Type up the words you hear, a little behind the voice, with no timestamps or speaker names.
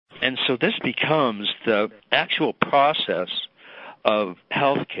And so this becomes the actual process of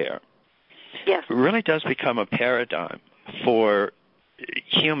healthcare. Yes. It really does become a paradigm for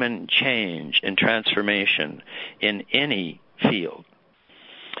human change and transformation in any field.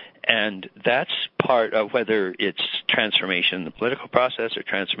 And that's part of whether it's transformation in the political process or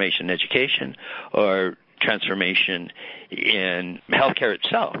transformation in education or transformation in healthcare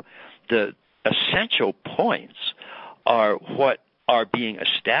itself. The essential points are what are being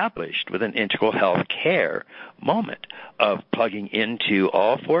established with an integral health care moment of plugging into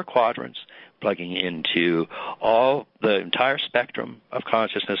all four quadrants, plugging into all the entire spectrum of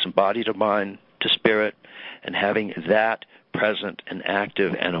consciousness, from body to mind to spirit, and having that present and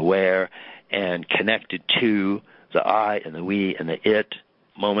active and aware and connected to the I and the we and the it,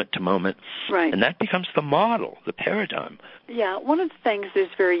 moment to moment. Right. And that becomes the model, the paradigm. Yeah, one of the things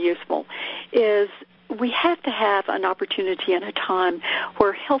that's very useful is we have to have an opportunity and a time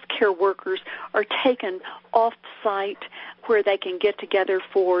where healthcare workers are taken off-site, where they can get together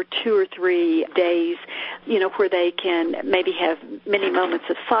for 2 or 3 days, where they can maybe have many moments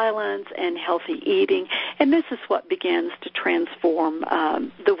of silence and healthy eating. And this is what begins to transform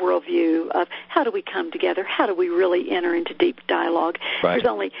the worldview of how do we come together, how do we really enter into deep dialogue. Right. There's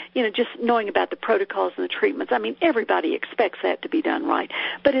only, just knowing about the protocols and the treatments. I mean, everybody expects that to be done right.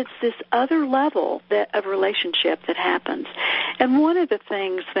 But it's this other level of relationship that happens. And one of the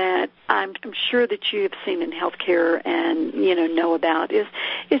things that I'm sure that you have seen in healthcare and know about is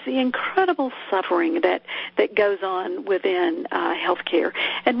the incredible suffering that goes on within healthcare.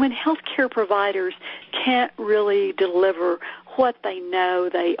 And when healthcare providers can't really deliver what they know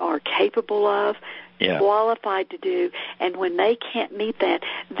they are capable of, qualified to do, and when they can't meet that,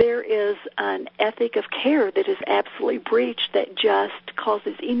 there is an ethic of care that is absolutely breached that just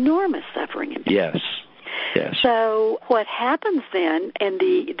causes enormous suffering in people. Yes. Yes. So what happens then, and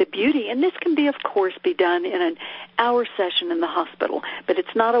the beauty, and this can be, of course, be done in an hour session in the hospital, but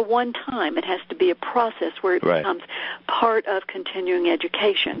it's not a one-time. It has to be a process where it becomes part of continuing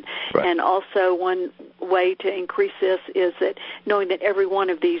education. Right. And also one way to increase this is that knowing that every one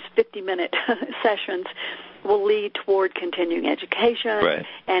of these 50-minute sessions will lead toward continuing education. Right.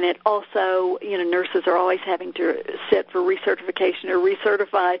 And it also, nurses are always having to sit for recertification or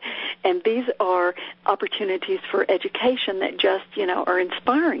recertify, and these are opportunities for education that just, are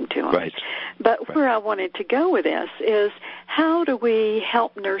inspiring to them. Right. But where I wanted to go with this is how do we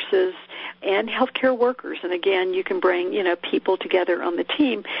help nurses and healthcare workers, and again, you can bring, people together on the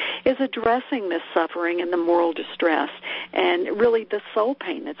team, is addressing this suffering and the moral distress and really the soul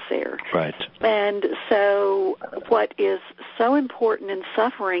pain that's there. Right. And so what is so important in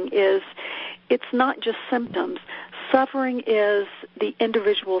suffering is it's not just symptoms. Suffering is the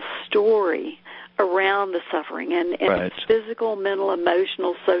individual story around the suffering, and it's physical, mental,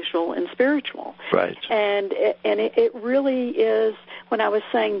 emotional, social, and spiritual. Right. And it really is, when I was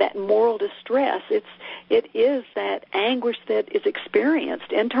saying that moral distress, it is that anguish that is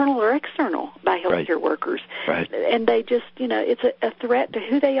experienced, internal or external, by healthcare workers. Right. And they just, it's a threat to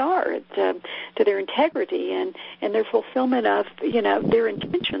who they are, to their integrity and their fulfillment of, their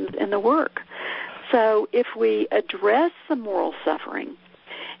intentions in the work. So if we address the moral suffering,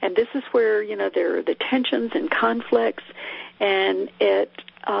 and this is where, there are the tensions and conflicts, and it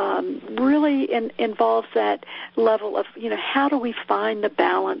really involves that level of, how do we find the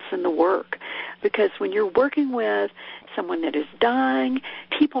balance in the work? Because when you're working with someone that is dying,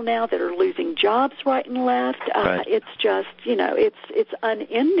 people now that are losing jobs right and left, it's just, it's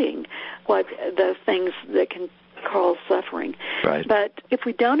unending what the things that can cause suffering. Right. But if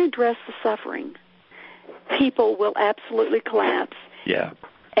we don't address the suffering, people will absolutely collapse. Yeah.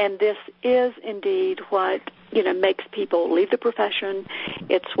 And this is indeed what, makes people leave the profession.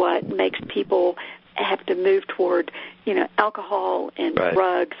 It's what makes people have to move toward, alcohol and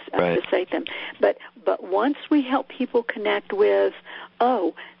drugs to save them. But once we help people connect with,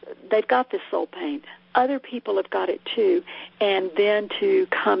 they've got this soul pain, other people have got it too, and then to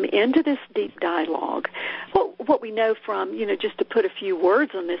come into this deep dialogue. What we know from, just to put a few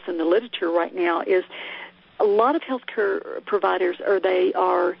words on this in the literature right now is a lot of healthcare providers they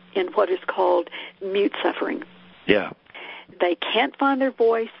are in what is called mute suffering. Yeah. They can't find their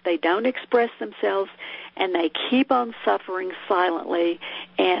voice, they don't express themselves, and they keep on suffering silently,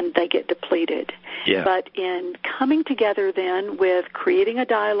 and they get depleted. Yeah. But in coming together then with creating a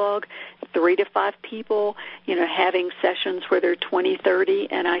dialogue, 3 to 5 people, having sessions where there are 20, 30,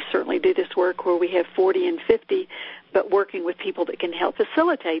 and I certainly do this work where we have 40 and 50, but working with people that can help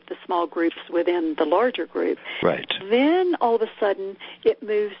facilitate the small groups within the larger group. Right. Then all of a sudden it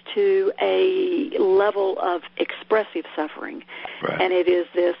moves to a level of expressive suffering. Right. And it is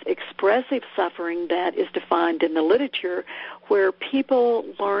this expressive suffering that is defined in the literature where people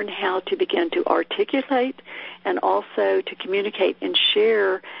learn how to begin to articulate and also to communicate and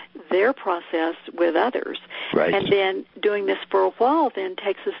share their process with others. Right. And then doing this for a while then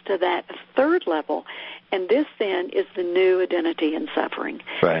takes us to that third level. And this then is the new identity in suffering.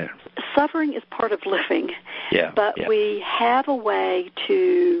 Right. Suffering is part of living, but we have a way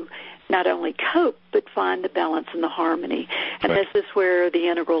to not only cope, but find the balance and the harmony. And this is where the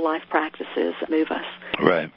integral life practices move us. Right.